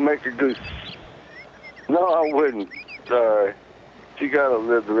 I'll make her go. No, I wouldn't. Sorry. She gotta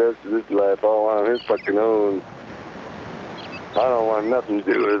live the rest of this life all on his fucking own. I don't want nothing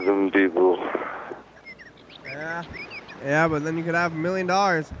to do with them people. Yeah, but then you could have $1 million.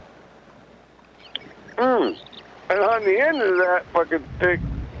 And on the end of that fucking thing,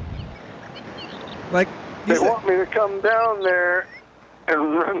 like they want me to come down there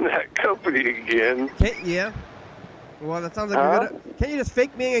and run that company again. Yeah. Well, that sounds like a good. Can't you just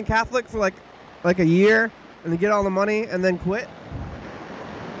fake being a Catholic for like a year and then get all the money and then quit?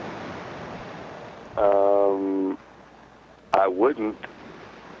 I wouldn't.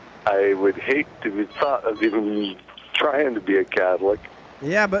 I would hate to be thought of even trying to be a Catholic.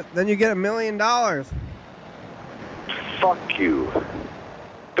 Yeah, but then you get $1 million. Fuck you.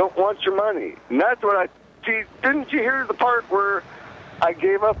 Don't want your money. And that's what see, didn't you hear the part where I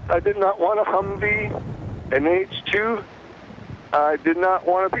gave up? I did not want a Humvee, an H2. I did not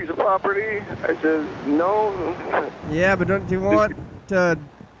want a piece of property. I said, no. Yeah, but don't you want to,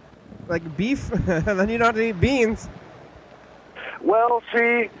 like, beef? Then you don't have to eat beans. Well,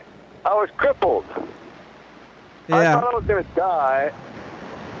 see, I was crippled. Yeah. I thought I was going to die.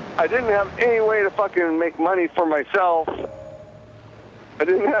 I didn't have any way to fucking make money for myself. I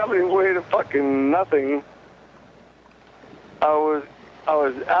didn't have any way to fucking nothing. I was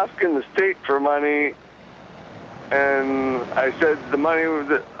asking the state for money, and I said the money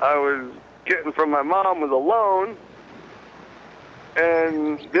that I was getting from my mom was a loan.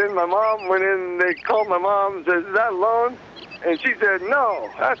 And then my mom went in, they called my mom and said, is that a loan? And she said,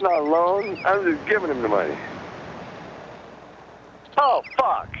 no, that's not a loan. I'm just giving him the money. Oh,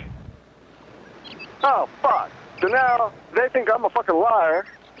 fuck. Oh, fuck. So now they think I'm a fucking liar.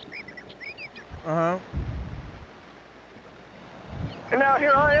 Uh-huh. And now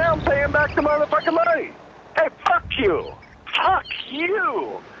here I am paying back the motherfucking money. Hey, fuck you. Fuck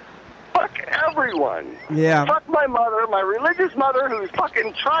you. Fuck everyone. Yeah. Fuck my mother, my religious mother, who's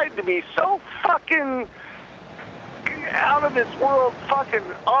fucking tried to be so fucking out of this world fucking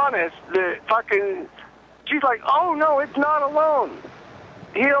honest that fucking, she's like, oh, no, it's not a loan.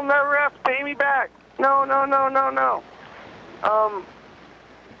 He'll never have to pay me back. No.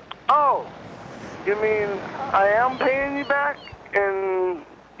 Oh, you mean I am paying you back? And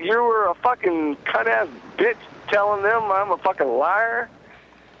you were a fucking cut-ass bitch telling them I'm a fucking liar?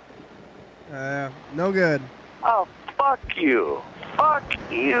 No good. Oh, fuck you. Fuck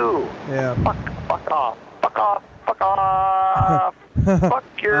you. Yeah. Fuck off. Fuck off. Fuck off. Fuck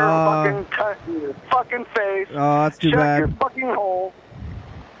your fucking cunt in your fucking face. Oh, that's too bad. Shut your fucking hole.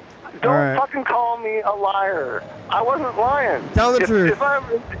 Don't fucking call me a liar. I wasn't lying. Tell the truth.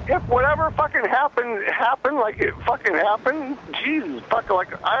 If whatever fucking happened like it fucking happened, Jesus, fucking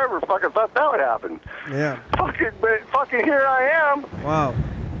like I ever fucking thought that would happen. Yeah. But fucking here I am. Wow.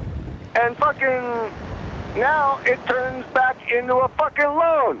 And fucking now it turns back into a fucking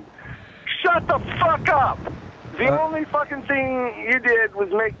loan. Shut the fuck up. The only fucking thing you did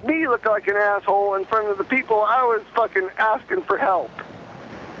was make me look like an asshole in front of the people I was fucking asking for help.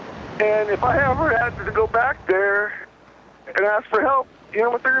 And if I ever had to go back there and ask for help, you know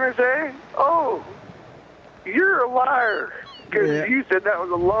what they're going to say? Oh, you're a liar. Because you said that was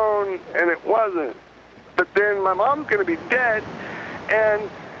a loan and it wasn't. But then my mom's going to be dead and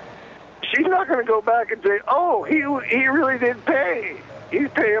she's not going to go back and say, oh, he really did pay. He's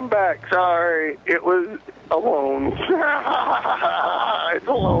paying back. Sorry, it was a loan. It's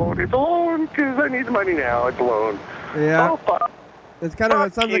a loan. It's a loan because I need the money now. It's a loan. Yeah. Oh, fuck. It's kind of,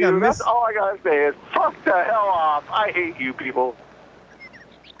 it sounds like a That's all I gotta say is fuck the hell off. I hate you people.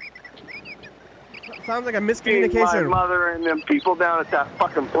 Sounds like a My miscommunication. mother and them people down at that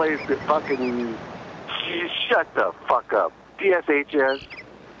fucking place that fucking... Shut the fuck up. DSHS.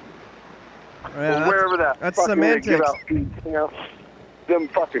 Yeah, Wherever that's fucking semantics. give out, you know, them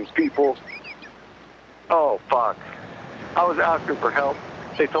fucking people. Oh, fuck. I was asking for help.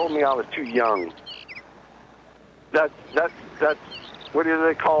 They told me I was too young. That's, what do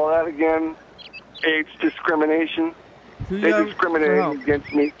they call that again? Age discrimination. Too They young for discriminated help.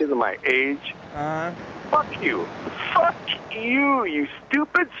 against me because of my age. Fuck you. Fuck you, you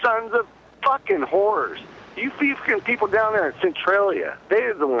stupid sons of fucking whores. You fucking people down there in Centralia,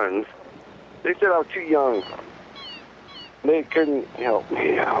 they're the ones. They said I was too young. They couldn't help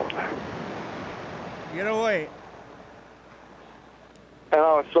me out. Get away. And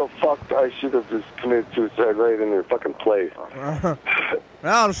I was so fucked, I should have just committed suicide right in their fucking place.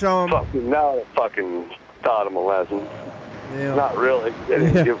 That'll show them. Fucking, now I fucking taught them a lesson. Yeah. Not really. They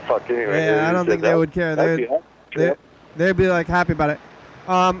didn't give a fuck anyway. Yeah, I don't think they would care. They'd be like happy about it.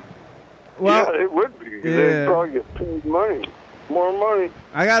 Well, yeah, it would be. Yeah. They'd probably get paid money. More money.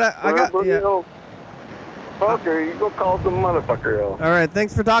 Yeah. Okay, you go call some motherfucker else. All right,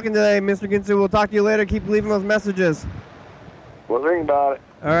 thanks for talking today, Mr. Ginsu. We'll talk to you later. Keep leaving those messages. Well, think about it.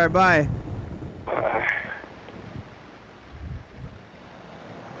 All right, bye. Bye.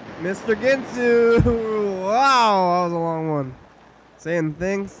 Mr. Ginsu. Wow, that was a long one. Saying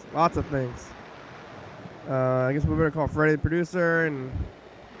things, lots of things. I guess we better call Freddie, the producer, and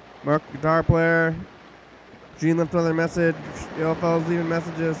Mark, the guitar player. Gene left another message. The other fellas leaving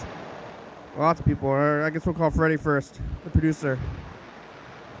messages. Lots of people. I guess we'll call Freddie first, the producer.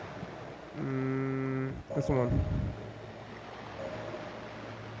 This one.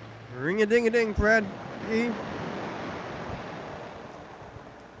 Ring-a-ding-a-ding, Fred. E.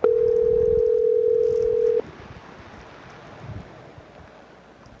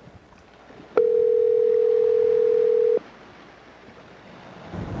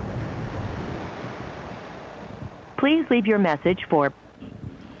 Please leave your message for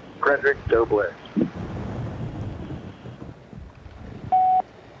Frederick Dobless.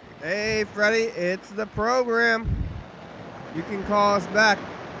 Hey, Freddie, it's the program. You can call us back.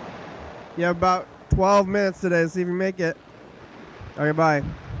 You have about 12 minutes today to see if you make it. Okay, bye.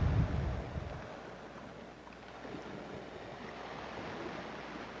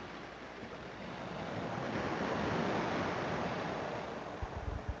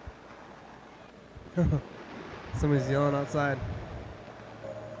 Somebody's yelling outside.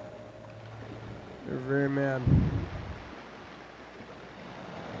 They're very mad.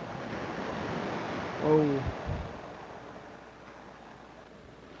 Oh.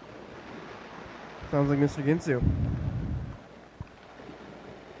 Sounds like Mr. Ginsu.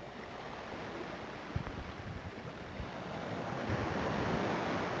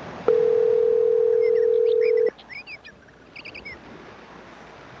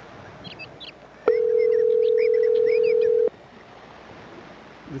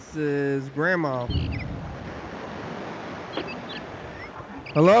 This is Grandma.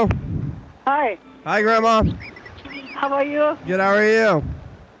 Hello? Hi, Hi, Grandma. how are you? Good, how are you?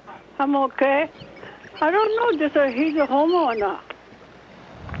 I'm okay. I don't know if he's a homo or not.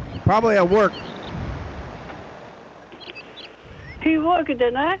 Probably at work. He worked,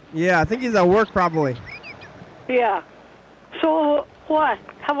 didn't I? Yeah, I think he's at work probably. Yeah. So, what?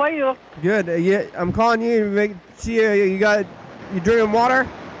 How are you? Good. Yeah, I'm calling you to make see you drinking water?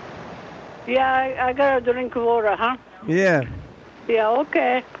 Yeah, I gotta drink water, huh? Yeah. Yeah,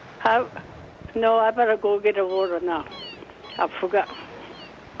 okay. No, I better go get the water now. I forgot.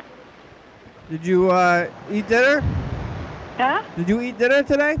 Did you eat dinner? Huh? Did you eat dinner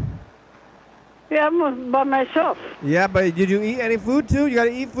today? Yeah, I'm by myself. Yeah, but did you eat any food too? You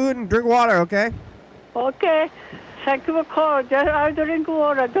gotta eat food and drink water, okay? Okay. Thank you for calling. I'll drink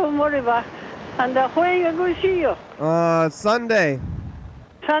water. Don't worry about it. And when you go see you? Sunday.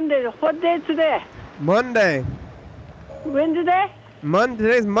 Sunday. What day today? Monday. Wednesday?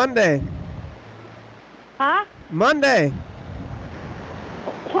 Today's Monday. Huh? Monday.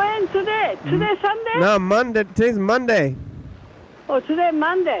 When today? Today Sunday? No, Monday. Today's Monday. Oh, today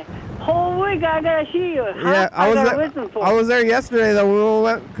Monday. Whole week I gotta see you. Huh? Yeah, I was there yesterday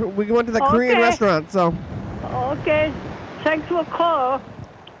though. We went to the Korean restaurant, so. Okay. Thanks for call.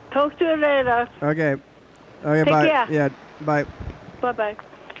 Talk to you later. Okay. Okay, Take bye. care. Yeah, bye. Bye-bye.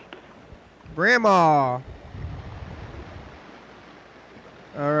 Grandma.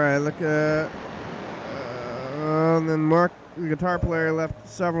 All right, look at. And then Mark, the guitar player, left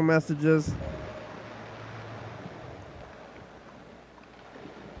several messages.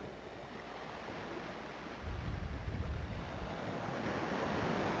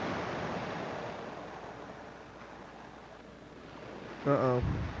 Uh-oh.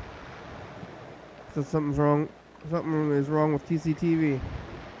 So something's wrong. Something is wrong with TCTV.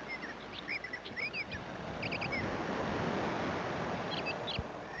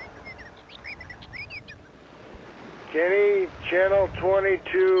 Kenny, channel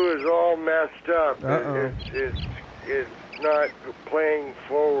 22 is all messed up. Uh-oh. It's not playing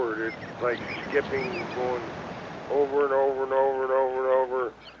forward. It's like skipping, going over and over and over and over and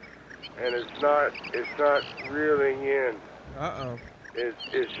over, and it's not reeling in. Uh-oh. It's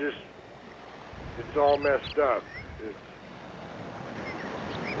all messed up. It's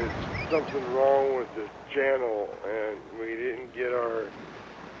something wrong with the channel, and we didn't get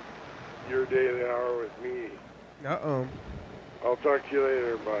your daily hour with me. Uh-oh. I'll talk to you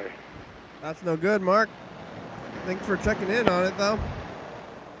later. Bye. That's no good, Mark. Thanks for checking in on it, though.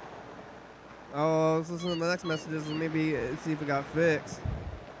 Oh, let's listen to the next messages and maybe see if it got fixed.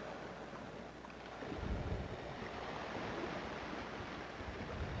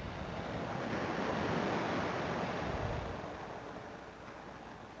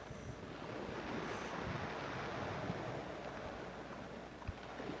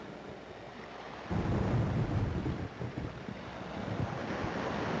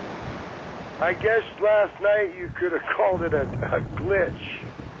 I guess last night you could have called it a glitch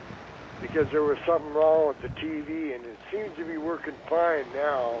because there was something wrong with the TV, and it seems to be working fine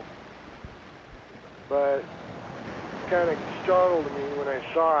now. But it kind of startled me when I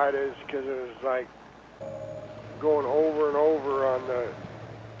saw it, is because it was like going over and over on the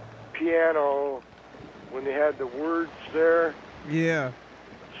piano when they had the words there. Yeah.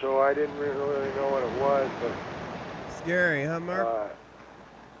 So I didn't really know what it was, but Scary, huh, Mark?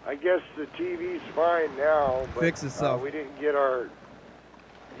 I guess the TV's fine now, but Fix itself. we didn't get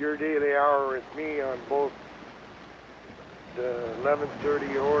your daily hour with me on both the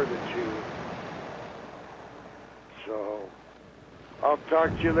 11:30 or the 2. So I'll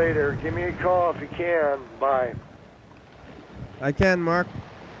talk to you later. Give me a call if you can. Bye. I can, Mark,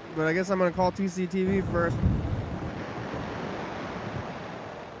 but I guess I'm gonna call TCTV first.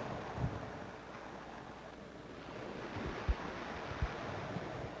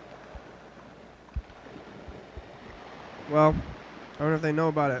 Well, I wonder if they know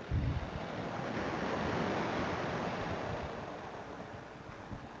about it.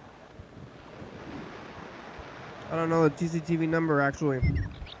 I don't know the TCTV number, actually.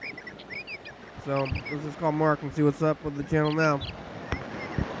 So, let's just call Mark and see what's up with the channel now.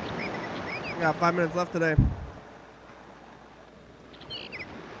 We got 5 minutes left today.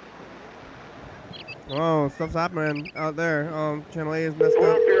 Whoa, stuff's happening out there. Channel A is messed Pull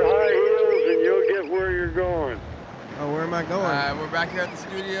up. up your high heels and you'll get where you're going. Oh, where am I going? We're back here at the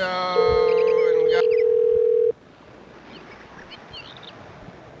studio, and we got.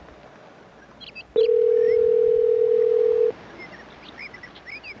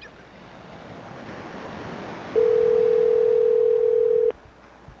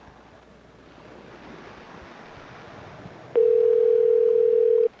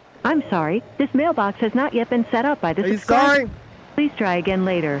 I'm sorry. This mailbox has not yet been set up by the Are you subscriber. sorry? Please try again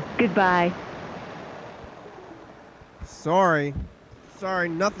later. Goodbye. Sorry. Sorry,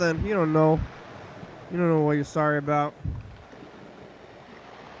 nothing. You don't know. You don't know what you're sorry about.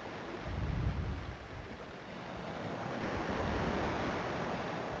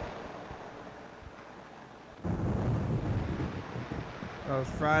 It's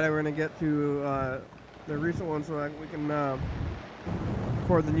Friday. We're going to get to the recent one so we can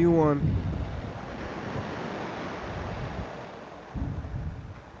record the new one.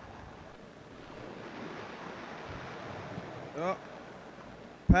 Oh,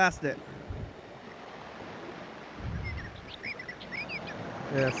 passed it.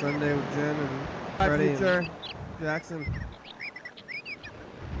 Yeah, Sunday with Jen and Freddie and Jackson.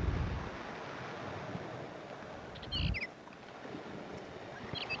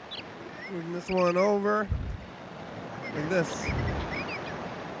 Moving this one over like this.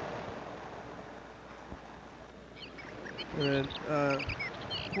 And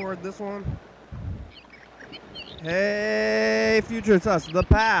record this one. Hey, future, it's us, the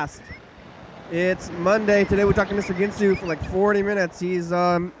past. It's Monday. Today we're talking to Mr. Ginsu for like 40 minutes. He's,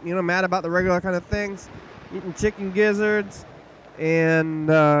 mad about the regular kind of things, eating chicken gizzards, and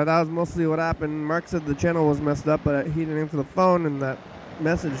that was mostly what happened. Mark said the channel was messed up, but he didn't answer the phone, and that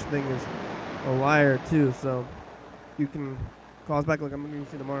message thing is a liar too. So you can Call us back. Look, I'm going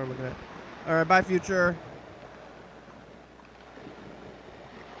to see tomorrow. Look at that. All right, bye, future.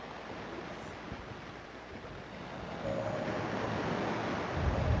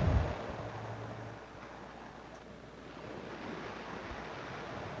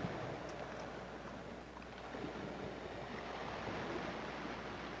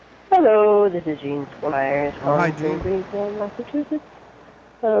 Hello, this is Jean Squires hi, calling Jean. from Greenfield, Massachusetts.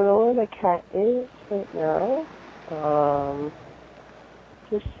 I don't know where my cat is right now.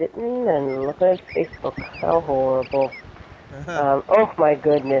 Just sitting and looking at Facebook. How horrible. Oh my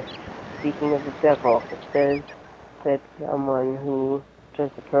goodness. Speaking of the devil, it says that someone who does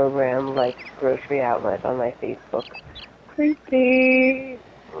the program likes Grocery Outlet on my Facebook. Creepy.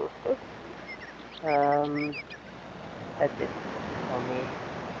 That's it. Call me.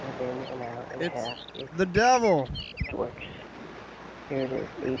 In and out and It's half. the devil. It works. Here it is,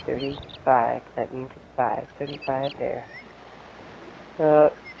 8:35. That means it's 5:35 there.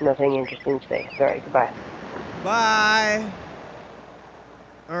 Nothing interesting to say. Sorry, goodbye. Bye.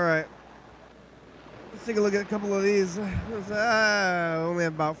 All right. Let's take a look at a couple of these. We only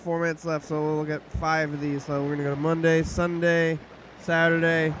have about 4 minutes left, so we'll look at 5 of these. So we're going to go to Monday, Sunday,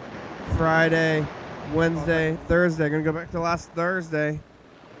 Saturday, Friday, Wednesday, Thursday. Going to go back to last Thursday.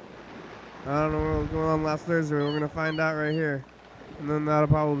 I don't know what was going on last Thursday. We're going to find out right here. And then that'll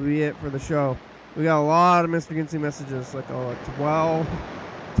probably be it for the show. We got a lot of Mr. Ginsu messages, like 12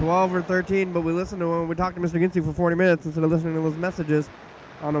 or 13, but we listened to them. We talked to Mr. Ginsu for 40 minutes instead of listening to those messages.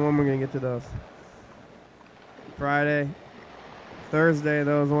 I don't know when we're going to get to those. Friday, Thursday,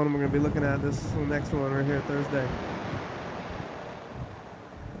 that was the one we're going to be looking at. This is the next one right here, Thursday.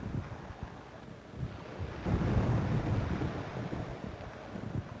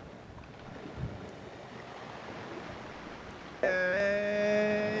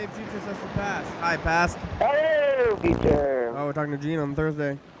 Hey, Future says to Past. Hi, Past. Hello, Peter. Oh, we're talking to Gene on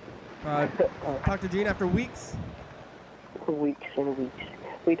Thursday. Talk to Gene after weeks. Weeks and weeks.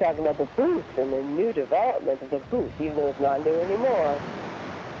 We talking about the booth and the new development of the booth, even though it's not new anymore.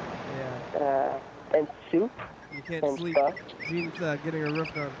 Yeah. And soup. You can't and sleep. stuff. Gene's getting a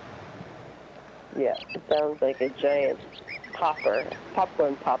roof done. Yeah, it sounds like a giant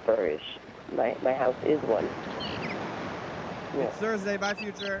popcorn popper-ish. My house is one. Yeah. It's Thursday. Bye,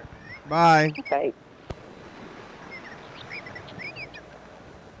 Future. Bye. Bye.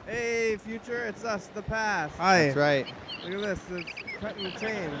 Hey, Future. It's us, the Past. Hi. That's right. Look at this. It's cutting the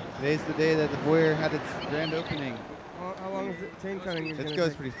chain. Today's the day that the voyeur had its grand opening. How long is it chain cutting? It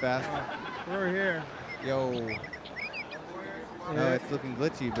goes pretty fast. We're here. Yo. Yeah. Oh, it's looking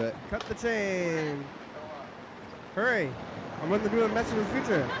glitchy, but Cut the chain. Hurry. I'm going to do a message of the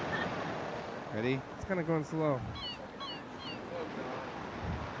future. ready? It's kind of going slow.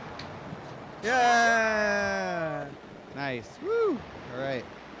 Yeah. Nice. Woo. All right.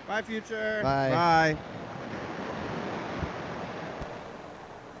 Bye, Future. Bye. Bye.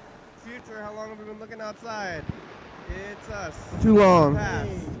 Future, how long have we been looking outside? It's us. Too long. Past.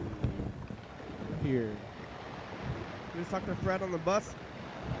 Here. We just talked to Fred on the bus.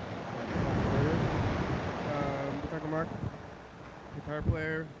 We talked to Mark, guitar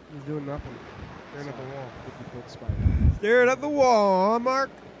player. He's doing nothing. Staring at the wall. Staring at the wall, huh, Mark?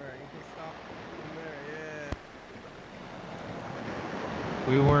 Alright, you can stop in there, yeah.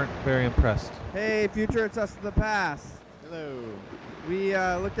 We weren't very impressed. Hey, Future, it's us, the Past. Hello. We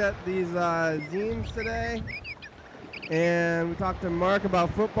looked at these zines today, and we talked to Mark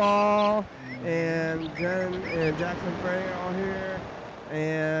about football, and Jen and Jackson and Freddie are all here,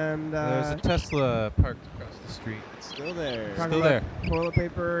 and There's a Tesla parked across the street. It's still there. talking Still about there. toilet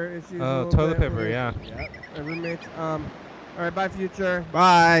paper issues. a Oh, little toilet bit. paper, yeah. Yep. Our roommates. All right, bye, Future.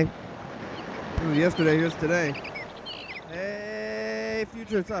 Bye. It was yesterday. Here's today. Hey,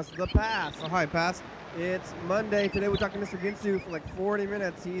 Future, it's us, the Past. Oh, hi, Past. It's Monday. Today we talked to Mr. Ginsu for like 40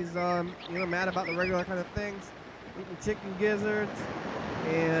 minutes. He's mad about the regular kind of things, eating chicken gizzards,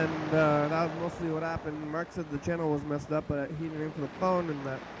 and that was mostly what happened. Mark said the channel was messed up, but he didn't answer the phone, and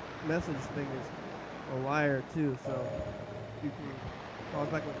that message thing is a liar too. So you can call us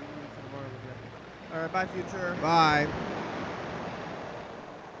back with tomorrow. All right, bye, Future. Bye.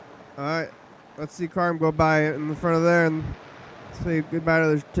 All right, let's see Carm go by in the front of there and say goodbye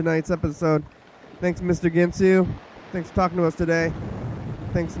to tonight's episode. Thanks, Mr. Ginsu. Thanks for talking to us today.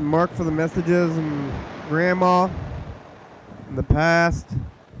 Thanks, Mark, for the messages, and Grandma, and the Past.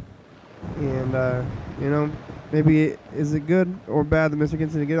 And, maybe is it good or bad that Mr.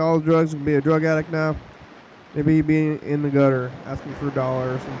 Ginsu to get all the drugs and be a drug addict now? Maybe he'd be in the gutter asking for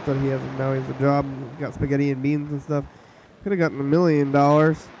 $1 instead he has now he has a job and got spaghetti and beans and stuff. Could have gotten $1 million.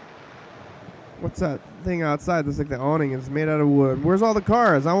 What's that? thing outside. That's like the awning is made out of wood. Where's all the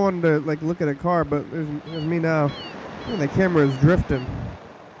cars? I wanted to like look at a car, but there's me now. Man, the camera is drifting.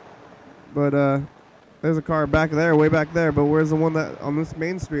 But there's a car back there, way back there. But where's the one that on this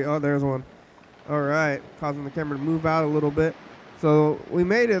main street? Oh, there's one. All right, causing the camera to move out a little bit. So we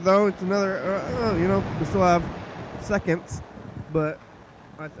made it though. It's another, you know, we still have seconds, but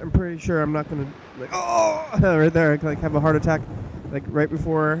I'm pretty sure I'm not gonna like right there, like have a heart attack, like right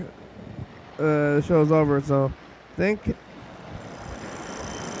before the show's over. So thank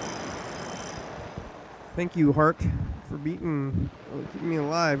you, heart, for keeping me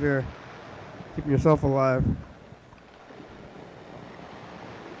alive here, keeping yourself alive.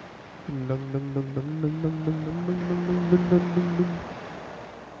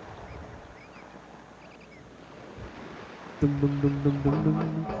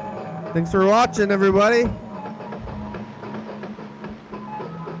 Thanks for watching, everybody.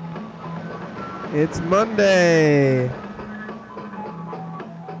 It's Monday.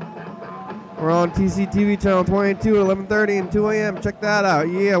 We're on TCTV channel 22 at 11:30 and 2 a.m. Check that out.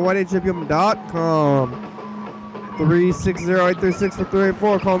 Yeah, YDHWM.com.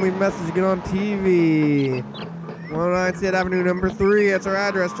 360-836-4384. Call me a message. Get on TV. 109 State Avenue, number 3. That's our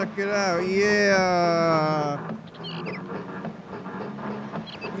address. Check it out. Yeah.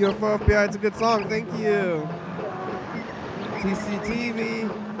 UFO FBI. It's a good song. Thank you. TCTV.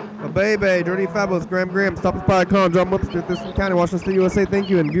 A baby. Dirty Fabulous. Graham. StopTheSpy.com. John Webster. This is County. Washington State, USA.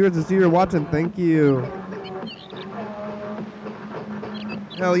 Thank you. And viewers, this you're watching. Thank you.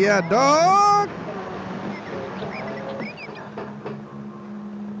 Hell yeah, dog.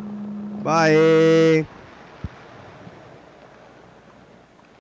 Bye.